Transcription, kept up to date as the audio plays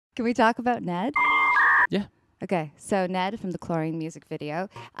Can we talk about Ned? Yeah. Okay, so Ned from the Chlorine music video,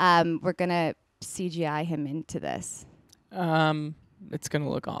 we're gonna CGI him into this. It's gonna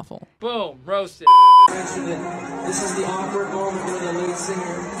look awful. Boom, roasted. This is the awkward moment where the lead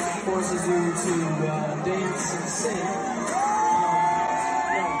singer forces you to dance and sing.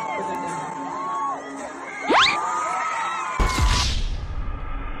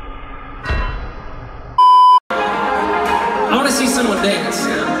 I want to see someone dance.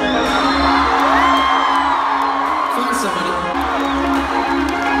 Find somebody.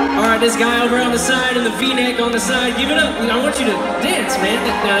 All right, this guy over on the side and the V-neck on the side, give it up. I want you to dance, man.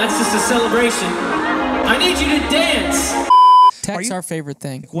 That's just a celebration. I need you to dance. Tech's our fafavorite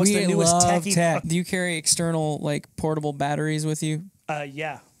thing. What's the newest techie tech? Do you carry external, like, portable batteries with you?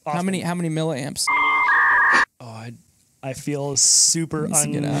 Yeah. Often. How many milliamps? Oh, I feel super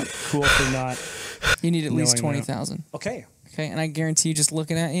uncool for not. You need at least 20,000. Okay. Okay, and I guarantee you, just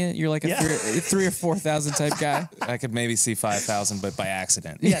looking at you, you're like a 3 or 4,000 type guy. I could maybe see 5,000, but by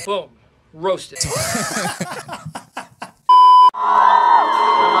accident. Yeah. Boom, roasted. My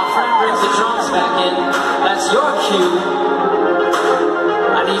friend brings the drums back in. That's your cue.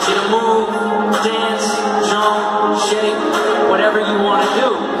 I need you to move, dance, jump, shake, whatever you want to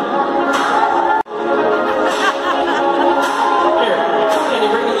do. Here, Andy,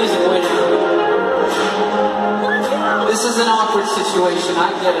 bring the music way down. This is an awkward situation,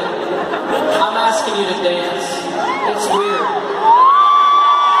 I get it. I'm asking you to dance. It's weird.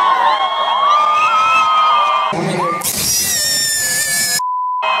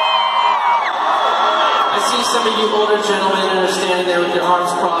 I see some of you older gentlemen that are standing there with your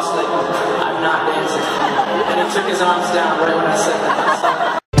arms crossed like, I'm not dancing. And he took his arms down right when I said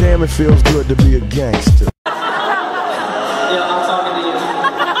that. Damn, it feels good to be a gangster. Yeah, I'm talking to you.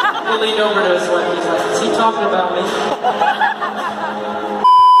 He leaned over to his wife and he's like, is he talking about me?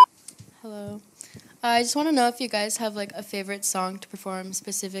 Hello. I just want to know if you guys have like a favorite song to perform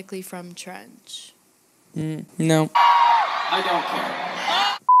specifically from Trench. No. I don't care.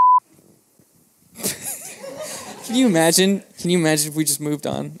 Can you imagine? Can you imagine if we just moved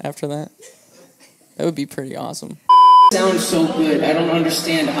on after that? That would be pretty awesome. Sound so good. I don't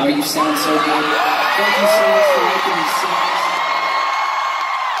understand how you sound so good. Thank you so much for making me sing.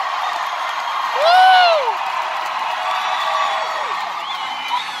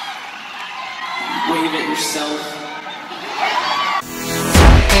 Wave at yourself.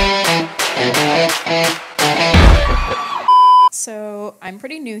 So I'm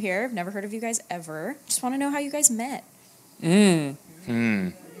pretty new here. I've never heard of you guys ever. Just want to know how you guys met.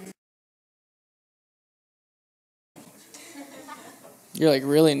 You're like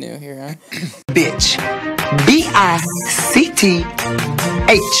really new here, huh? Bitch. B-I-C-T-H.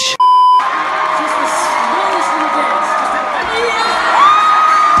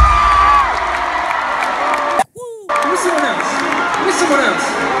 Give me someone else. Give me someone else.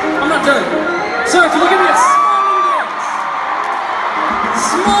 I'm not done. Sir, can you give me a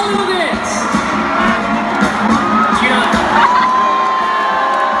small little dance? Do you not?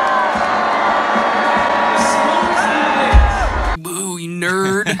 The smallest little dance. Boo, you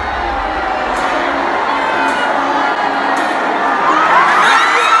nerd.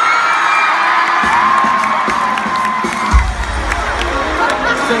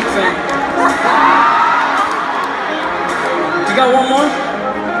 Fake thing. You got one more?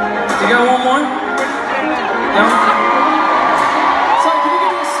 You got one more? No? Sorry, can you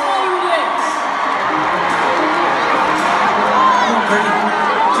give me a small little dance? Come on, Bernie.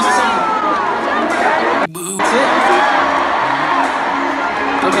 Just something. That's it?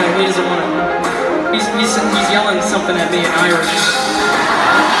 Okay, he doesn't want it. He's yelling something at me in Irish.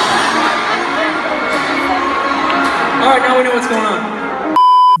 Alright, now we know what's going on.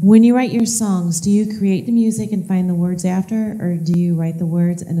 When you write your songs, do you create the music and find the words after, or do you write the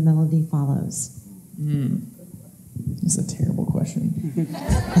words and the melody follows? That's a terrible question.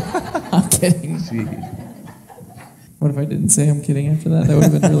 I'm kidding. What if I didn't say I'm kidding after that? That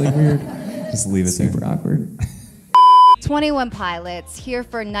would have been really weird. Just leave it Super awkward. 21 Pilots here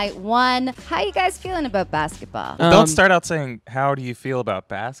for night one. How you guys feeling about basketball? Don't start out saying, how do you feel about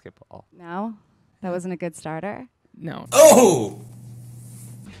basketball? No? That wasn't a good starter? No. Oh!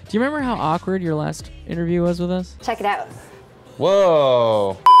 Do you remember how awkward your last interview was with us? Check it out.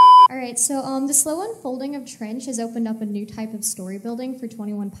 Whoa. Alright, so the slow unfolding of Trench has opened up a new type of story building for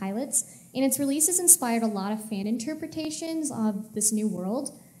 21 Pilots, and its release has inspired a lot of fan interpretations of this new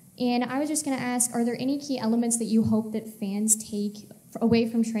world. And I was just going to ask, are there any key elements that you hope that fans take away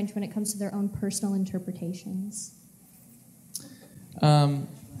from Trench when it comes to their own personal interpretations?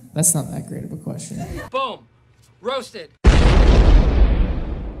 That's not that great of a question. Boom, roasted. 21 Pilots here for night one. How you guys feeling about basketball? No? That wasn't a good starter. Do you remember how awkward your last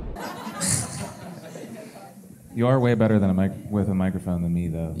interview was with us? Check it out. You are way better than with a microphone than me,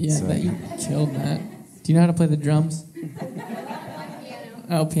 though. Yeah, so. that you killed that. Do you know how to play the drums?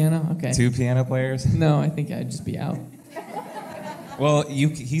 Oh, piano? Okay. 2 piano players? No, I think I'd just be out. Well,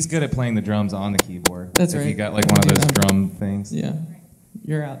 he's good at playing the drums on the keyboard. That's if right. you got like one of those drum things. Yeah.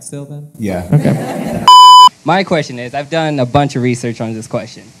 You're out still then? Yeah. Okay. My question is, I've done a bunch of research on this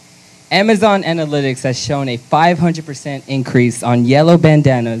question. Amazon Analytics has shown a 500% increase on yellow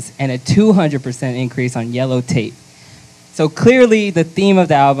bandanas and a 200% increase on yellow tape. So clearly the theme of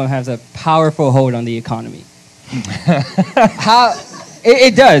the album has a powerful hold on the economy. How?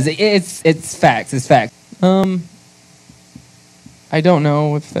 It does. It's facts. It's facts. I don't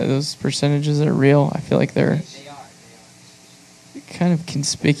know if those percentages are real. I feel like they're kind of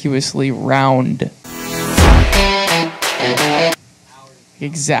conspicuously round.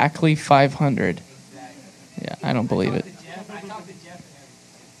 Exactly 500. Yeah, I don't believe it.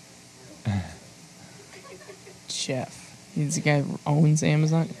 Jeff. He's the guy who owns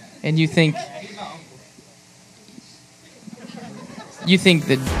Amazon. And you think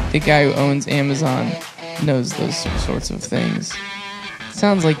that the guy who owns Amazon knows those sorts of things.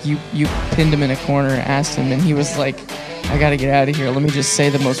 Sounds like you pinned him in a corner, asked him, and he was like, I gotta get out of here. Let me just say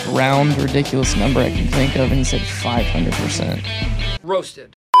the most round, ridiculous number I can think of, and he said 500%.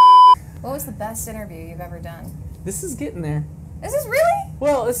 Roasted. What was the best interview you've ever done? This is getting there. Is this really?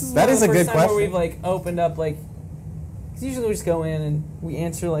 Well, this is That one is of a the good first time where question. we've like opened up like. Cause usually we just go in and we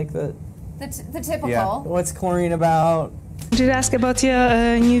answer like the typical. what's chlorine about. Did I ask about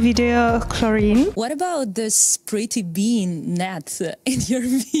your new video, Chlorine? What about this pretty bean, Nat, in your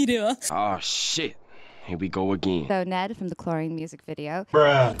video? Oh, shit. Here we go again. So Ned from the Chlorine music video.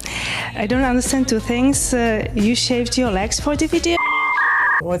 I don't understand two things. You shaved your legs for the video?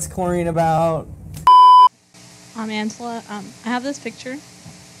 What's chlorine about? I'm Angela. I have this picture.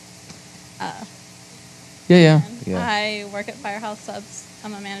 Yeah. I work at Firehouse Subs.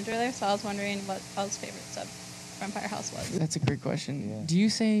 I'm a manager there, so I was wondering what Elle's favorite sub from Firehouse was. That's a great question. Yeah. Do you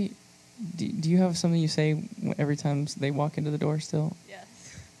say? Do you have something you say every time they walk into the door? Still?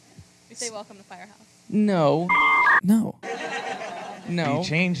 Yes. We say welcome to Firehouse. No. No. You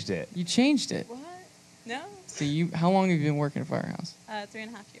changed it. You changed it. What? No. So how long have you been working at Firehouse? 3.5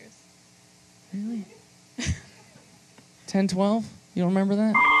 years. Really? 10, 12? You don't remember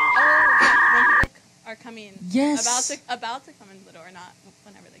that? Oh, when people are coming. Yes. About to come into the door, not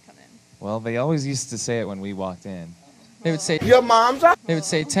whenever they come in. Well, they always used to say it when we walked in. They would say Your mom's up? They would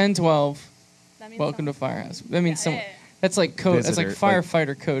say 10, 12. Welcome to Firehouse. I mean, that's like code. That's like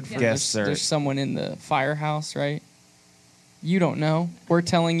firefighter code for there's someone in the firehouse, right? You don't know. We're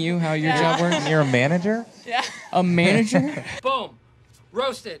telling you how your job works. You're a manager? Yeah. A manager? Boom.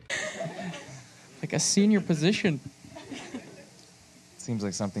 Roasted. Like a senior position. Seems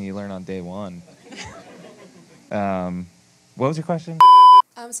like something you learn on day one. What was your question?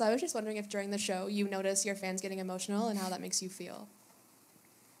 So I was just wondering if during the show you notice your fans getting emotional and how that makes you feel.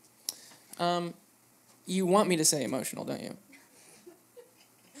 You want me to say emotional, don't you?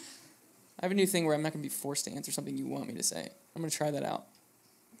 I have a new thing where I'm not going to be forced to answer something you want me to say. I'm going to try that out.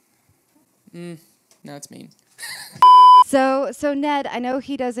 No, it's mean. So Ned, I know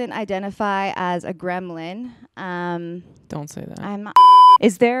he doesn't identify as a gremlin. Don't say that. I'm not.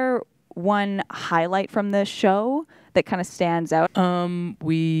 Is there one highlight from this show that kind of stands out? One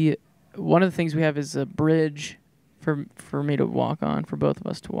of the things we have is a bridge for me to walk on, for both of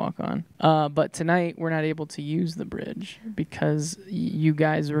us to walk on. But tonight we're not able to use the bridge because you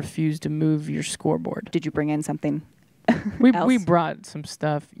guys refused to move your scoreboard. Did you bring in something? We brought some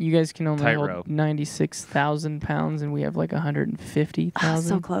stuff. You guys can only hold Tightrope. 96,000 pounds, and we have like 150,000.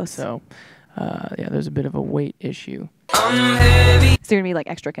 So close. So, yeah, there's a bit of a weight issue. Is there gonna be like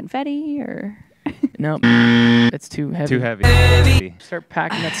extra confetti or? Nope, it's too heavy. Too heavy. Start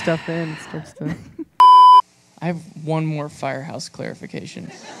packing that stuff in. It starts to. I have one more Firehouse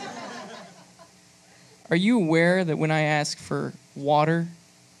clarification. Are you aware that when I ask for water,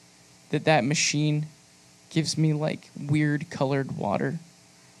 that machine gives me like weird colored water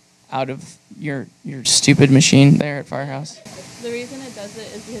out of your stupid machine there at Firehouse? The reason it does it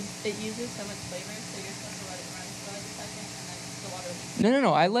is because it uses so much flavor, so you're supposed to let it run for like a second, and then the water leaves.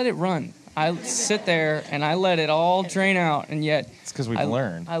 No, I let it run. I sit there and I let it all drain out, and yet It's because we've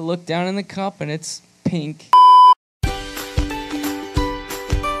learned. I look down in the cup and it's pink.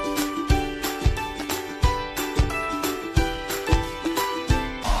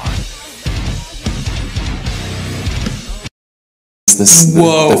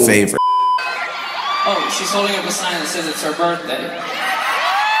 The favorite. Oh, she's holding up a sign that says it's her birthday. Listen,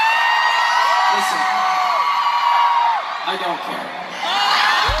 I don't care.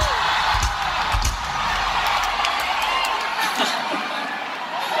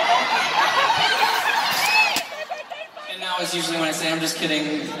 is usually when I say I'm just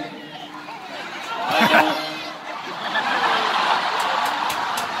kidding. I don't.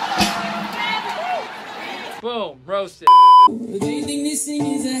 Boom, roasted. They think this thing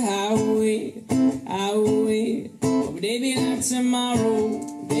is a highway, highway. What would they be like tomorrow?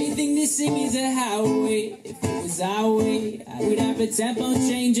 They think this thing is a highway. If it was our way, I would have a tempo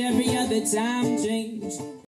change every other time change.